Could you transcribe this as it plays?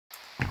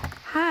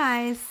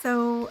Hi,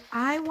 so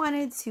I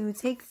wanted to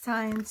take the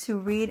time to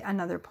read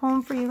another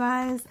poem for you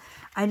guys.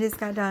 I just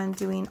got done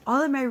doing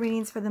all of my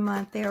readings for the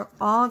month. They are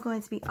all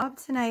going to be up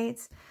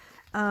tonight.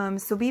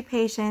 So be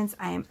patient.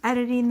 I am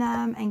editing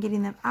them and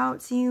getting them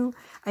out to you.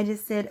 I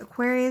just did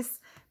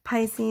Aquarius,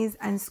 Pisces,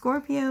 and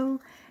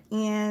Scorpio.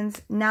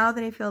 And now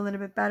that I feel a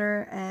little bit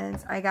better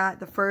and I got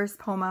the first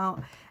poem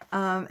out,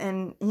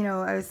 and you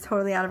know, I was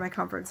totally out of my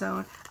comfort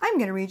zone, I'm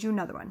going to read you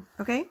another one,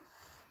 okay?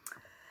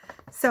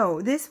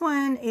 So this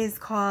one is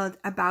called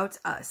About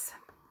Us.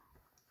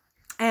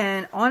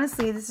 And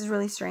honestly, this is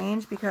really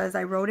strange because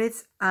I wrote it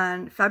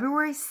on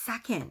February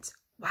 2nd.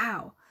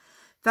 Wow.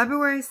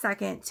 February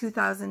 2nd,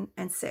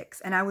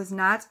 2006. And I was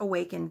not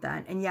awakened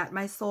then. And yet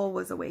my soul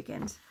was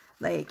awakened.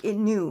 Like it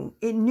knew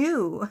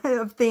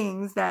of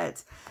things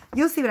that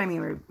you'll see what I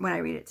mean when I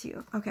read it to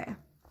you. Okay.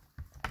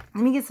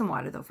 Let me get some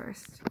water though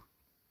first.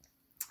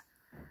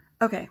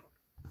 Okay.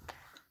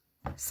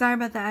 Sorry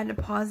about that. I had to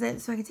pause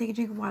it so I could take a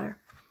drink of water.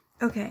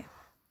 Okay,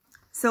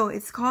 so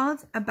it's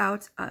called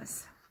About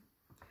Us.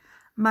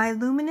 My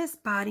luminous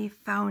body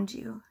found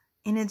you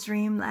in a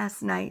dream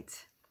last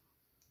night.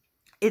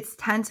 Its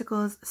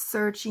tentacles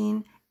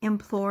searching,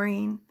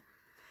 imploring.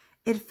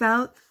 It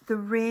felt the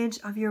ridge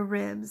of your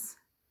ribs,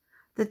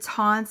 the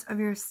taunt of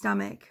your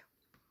stomach.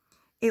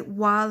 It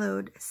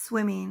wallowed,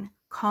 swimming,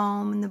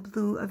 calm in the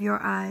blue of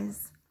your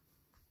eyes.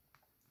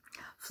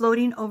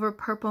 Floating over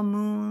purple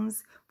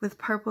moons with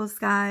purple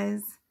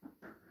skies.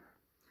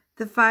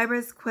 The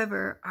fibers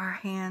quiver, our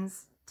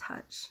hands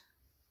touch.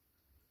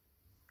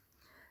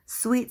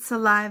 Sweet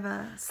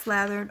saliva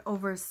slathered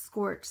over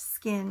scorched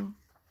skin.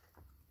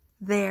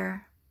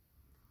 There,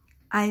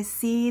 I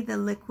see the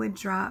liquid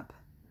drop,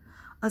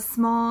 a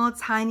small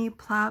tiny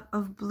plop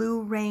of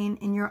blue rain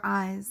in your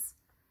eyes.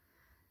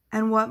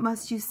 And what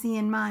must you see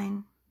in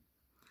mine?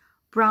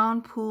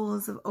 Brown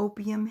pools of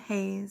opium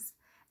haze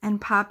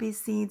and poppy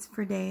seeds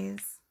for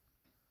days.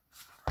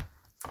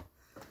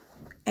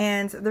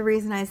 And the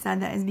reason I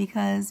said that is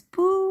because,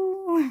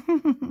 boo,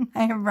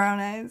 I have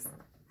brown eyes.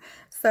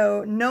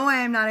 So, no, I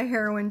am not a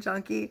heroin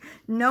junkie.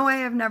 No, I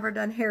have never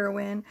done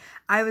heroin.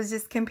 I was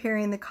just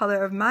comparing the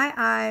color of my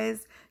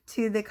eyes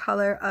to the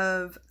color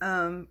of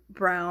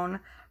brown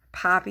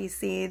poppy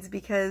seeds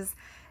because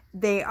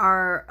they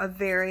are a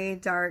very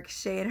dark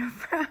shade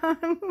of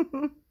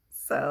brown.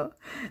 So,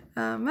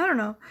 I don't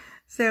know.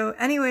 So,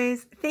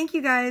 anyways, thank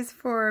you guys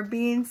for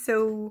being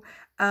so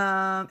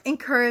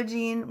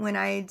encouraging when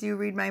I do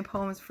read my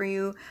poems for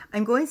you.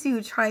 I'm going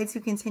to try to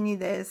continue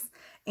this,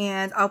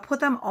 and I'll put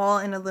them all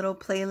in a little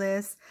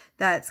playlist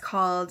that's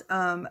called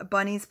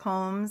Bunny's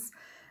Poems.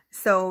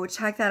 So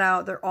check that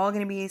out. They're all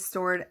going to be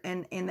stored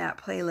in that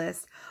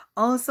playlist.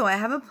 Also, I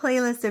have a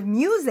playlist of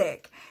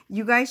music.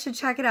 You guys should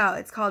check it out.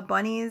 It's called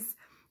Bunny's,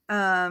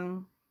 I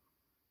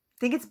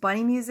think it's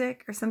Bunny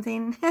Music or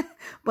something,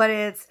 but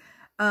it's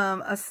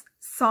a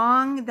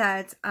song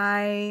that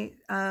a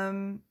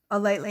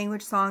light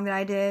language song that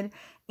I did,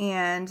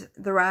 and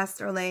the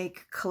rest are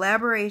like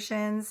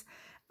collaborations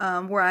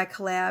where I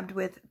collabed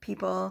with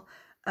people.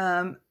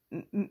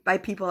 By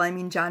people, I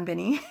mean John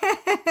Binney.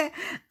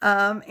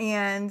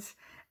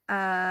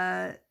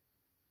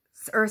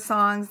 Or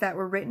songs that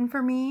were written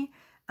for me.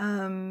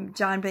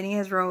 John Binney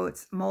has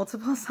wrote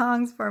multiple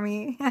songs for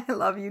me. I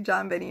love you,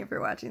 John Binney, if you're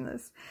watching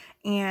this.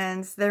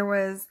 And there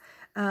was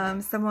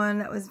someone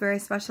that was very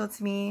special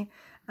to me,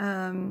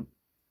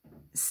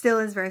 still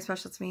is very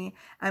special to me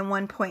at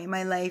one point in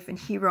my life, and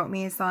he wrote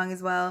me a song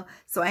as well,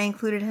 so I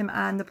included him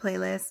on the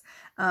playlist.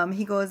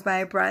 He goes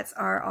by Brett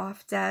R.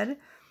 Off Dead.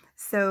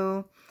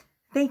 So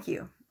thank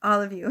you, all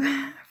of you,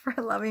 for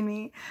loving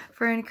me,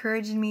 for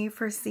encouraging me,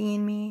 for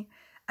seeing me.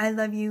 I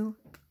love you,